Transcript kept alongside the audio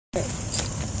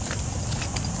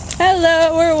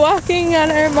Hello, we're walking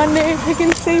on our Monday Pick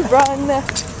and Say run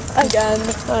again.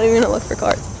 Not even gonna look for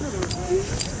cars.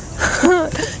 Do you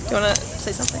wanna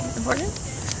say something important?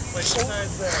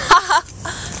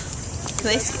 Can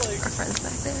they see our friends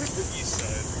back there?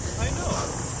 I know,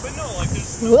 but no, like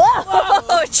there's.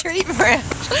 Whoa! Tree branch.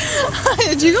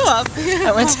 Did you go up?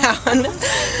 I went down.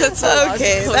 That's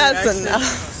okay. That's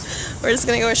enough. We're just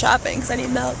gonna go shopping because I need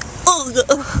milk.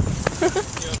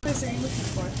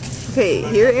 Okay,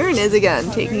 here Erin is again,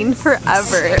 taking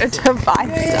forever to buy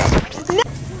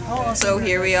stuff. So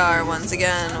here we are once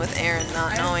again with Erin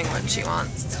not knowing what she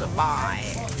wants to buy.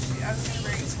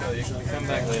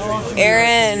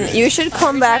 Erin, you should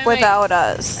come back without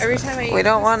us. We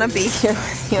don't want to be here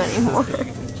with you anymore.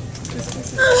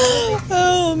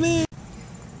 Oh man.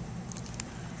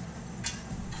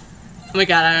 Oh my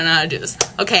god, I don't know how to do this.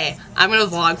 Okay, I'm gonna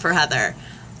vlog for Heather.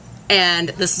 And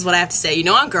this is what I have to say. You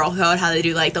know on Girl Code how they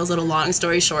do like those little long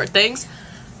story short things?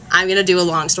 I'm gonna do a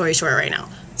long story short right now.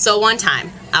 So one time,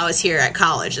 I was here at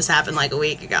college. This happened like a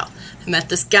week ago. I met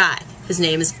this guy. His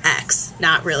name is X.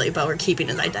 Not really, but we're keeping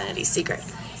his identity secret.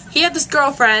 He had this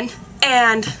girlfriend,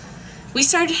 and we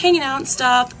started hanging out and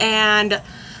stuff, and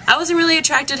I wasn't really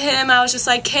attracted to him. I was just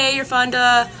like, hey, you're fun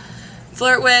to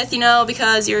flirt with, you know,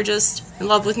 because you're just in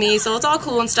love with me, so it's all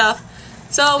cool and stuff.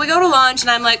 So we go to lunch, and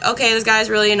I'm like, okay, this guy's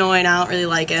really annoying. I don't really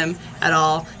like him at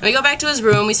all. And we go back to his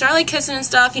room. We start, like, kissing and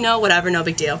stuff, you know, whatever, no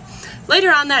big deal.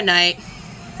 Later on that night,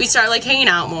 we start, like, hanging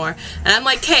out more. And I'm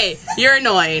like, hey, you're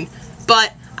annoying,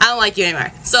 but I don't like you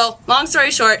anymore. So, long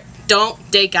story short, don't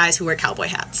date guys who wear cowboy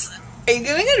hats. Are you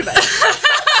giving advice?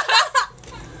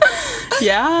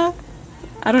 Yeah?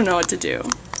 I don't know what to do.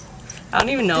 I don't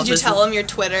even know Did if you this tell him your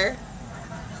Twitter?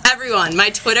 Everyone,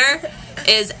 my Twitter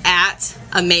is at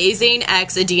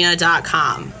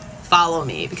amazingxadina.com. Follow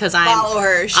me because I'm Follow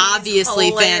her. She's obviously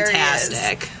hilarious.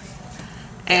 fantastic.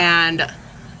 And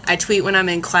I tweet when I'm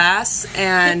in class,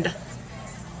 and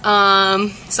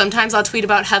sometimes I'll tweet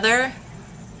about Heather,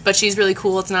 but she's really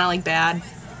cool. It's not like bad.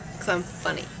 Because I'm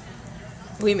funny.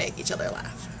 We make each other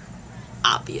laugh.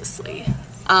 Obviously.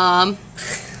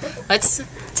 Let's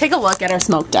Take a look at our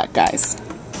smoke deck, guys.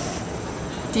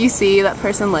 Do you see that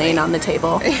person laying on the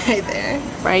table? Right there.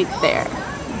 Right there.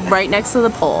 Right next to the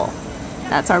pole.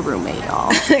 That's our roommate,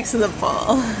 y'all. Next to the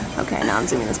pole. Okay, now I'm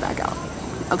zooming this back out.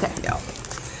 Okay. Go.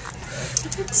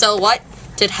 So what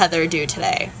did Heather do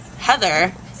today?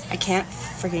 Heather, I can't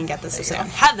freaking get this to sound.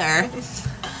 Heather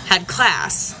had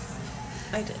class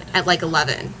I did. at like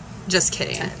 11. Just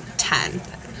kidding. 10.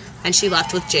 And she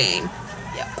left with Jane.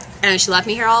 Yep. And she left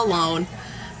me here all alone.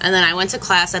 And then I went to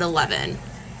class at 11.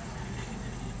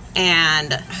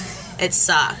 And it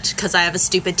sucked because I have a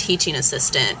stupid teaching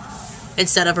assistant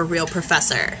instead of a real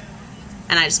professor.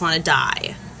 And I just want to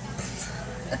die.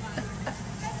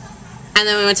 And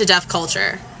then we went to deaf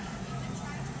culture.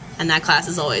 And that class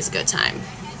is always a good time.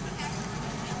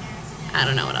 I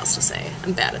don't know what else to say.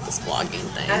 I'm bad at this vlogging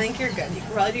thing. I think you're good. You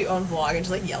can probably do your own vlog and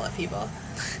just like yell at people.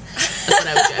 That's what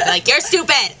I would do. I'd be like, you're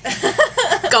stupid!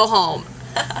 Go home.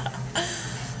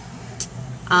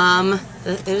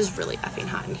 It is really effing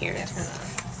hot in here.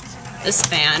 This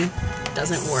fan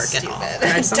doesn't work at all. Can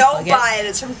I just Don't unplug buy it.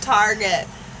 It's from Target.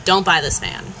 Don't buy this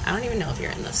fan. I don't even know if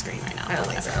you're in the screen right now. I don't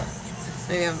think Whatever.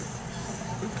 so. Maybe I'm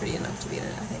pretty enough to be in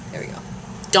it, I think. There we go.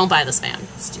 Don't buy this fan.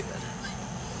 Stupid.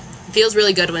 It feels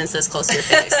really good when it's this close to your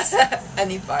face.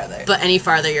 Any farther. But any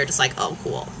farther, you're just like, oh,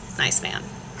 cool. Nice fan.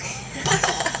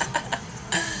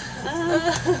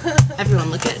 Everyone,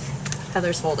 look at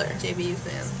Heather's folder. JB's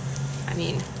man. I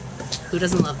mean, who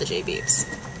doesn't love the J Beeps?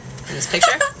 In this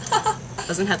picture,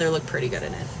 doesn't Heather look pretty good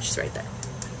in it? She's right there.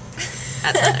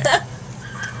 That's Heather.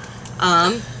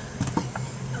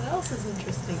 What else is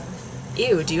interesting?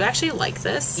 Ew, do you actually like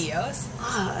this? EOS?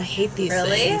 Oh, I hate these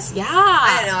Really? things. Yeah.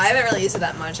 I don't know. I haven't really used it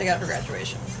that much. I got it for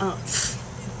graduation. Oh, pfft.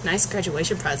 Nice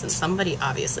graduation present. Somebody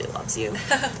obviously loves you.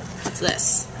 What's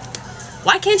this?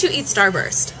 Why can't you eat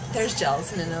Starburst? There's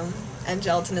gelatin in them. And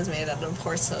gelatin is made out of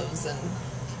horse hooves and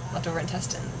leftover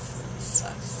intestines and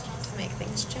stuff to make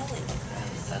things jelly.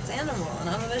 That's animal, and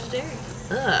I'm a vegetarian.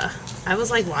 Ugh. I was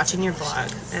like watching your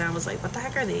vlog, and I was like, what the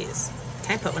heck are these?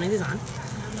 Can I put one of these on?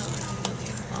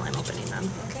 While I'm opening them.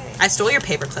 Okay. I stole your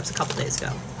paper clips a couple days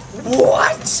ago.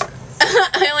 What?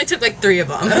 I only took like 3 of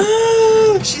them.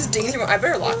 She's digging through. I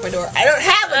better lock my door. I don't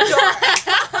have a door.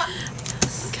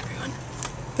 Look, everyone.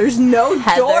 There's no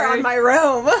Heather door on my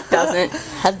room.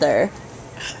 Heather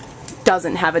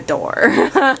doesn't have a door.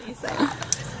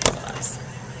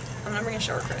 I'm gonna bring a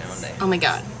shower curtain one day. Oh my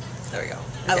god. There we go.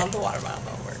 Okay. I love the water bottle.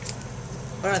 That works.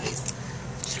 What are these?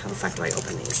 How the fuck do I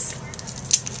open these?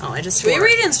 Oh, I just Should we swore.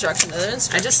 read instructions? Other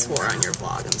instructions? I just swore on your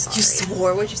vlog. I'm sorry. You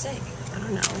swore? What'd you say? I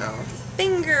don't know. No.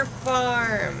 Finger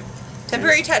farm.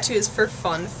 Temporary tattoos for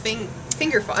fun.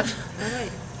 Finger fun.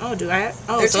 Alright. Oh, do I?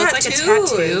 Oh, There's so tattoos it's like a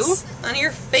tattoo? on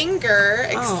your finger.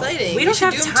 Exciting. we don't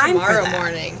should have do them time for tomorrow that.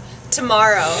 morning.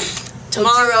 Tomorrow.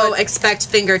 Tomorrow, We'll do expect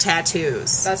finger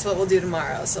tattoos. That's what we'll do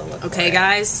tomorrow. So look. Okay, for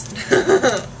guys.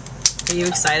 Are you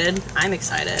excited? I'm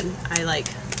excited. I like.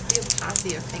 Be a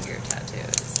posse of finger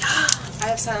tattoos. I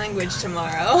have sign language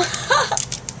tomorrow.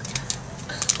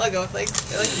 I'll go with like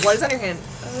what is on your hand?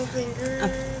 Oh,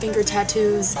 Finger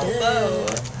tattoos. Hello.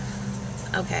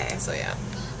 Okay. So yeah,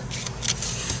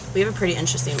 We have a pretty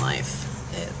interesting life.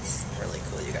 it's really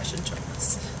cool. You guys should join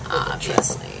us.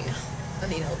 Obviously.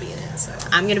 Adina will be in it. So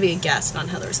I'm gonna be a guest on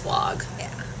Heather's vlog,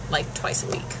 yeah, like twice a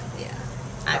week. yeah.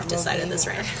 I've decided this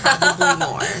more. right. Probably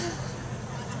more.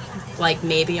 Like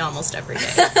maybe almost every day.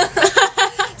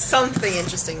 Something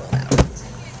interesting will happen.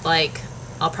 Like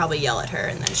I'll probably yell at her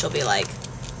and then she'll be like,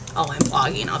 "Oh, I'm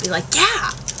vlogging." I'll be like, "Yeah,"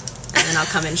 and then I'll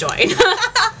come and join.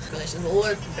 Relations will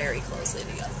work very closely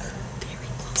together. Very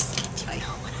closely. Do you know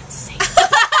what I'm saying?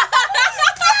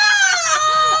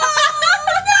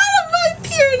 My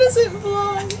peer doesn't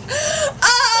vlog.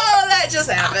 Oh, that just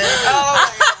happened. Oh my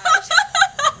gosh.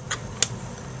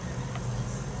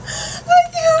 I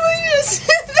can't believe you just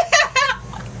did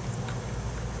that.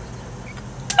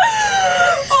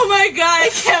 Oh my god, I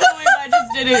can't believe I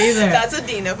just did it either. That's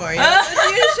Adina for you. That's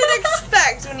what you should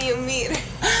expect when you meet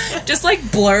her. Just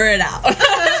like blur it out. Like,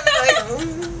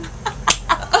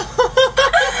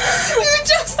 you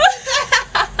just did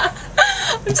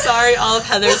that. I'm sorry, all of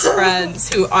Heather's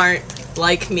friends who aren't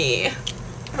like me.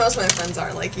 Most of my friends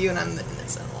are like you, and I'm the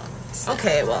innocent one. So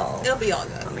Okay, well. it'll be all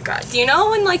good. Oh my god. Do you know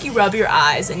when like you rub your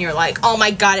eyes and you're like, oh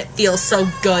my god, it feels so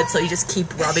good, so you just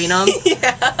keep rubbing them?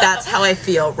 Yeah. That's how I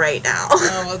feel right now.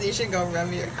 Oh, well, you should go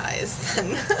rub your eyes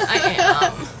then. I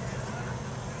am.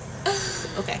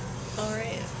 Okay.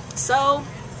 Alright. So,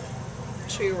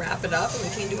 Should we wrap it up and we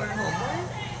can do our homework?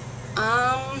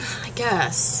 I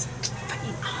guess.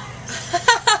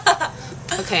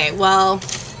 Okay, well,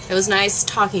 it was nice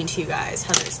talking to you guys.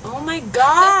 Heather's. Oh my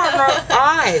god, her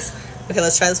eyes. Okay,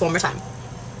 let's try this one more time.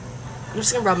 I'm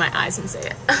just gonna rub my eyes and say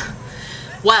it.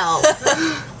 Well,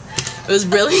 it was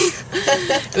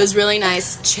really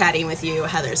nice chatting with you,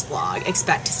 Heather's vlog.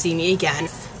 Expect to see me again.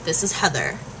 This is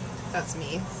Heather, That's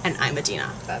me. and I'm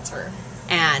Adina, That's her.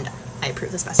 and I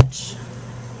approve this message.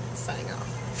 Signing off.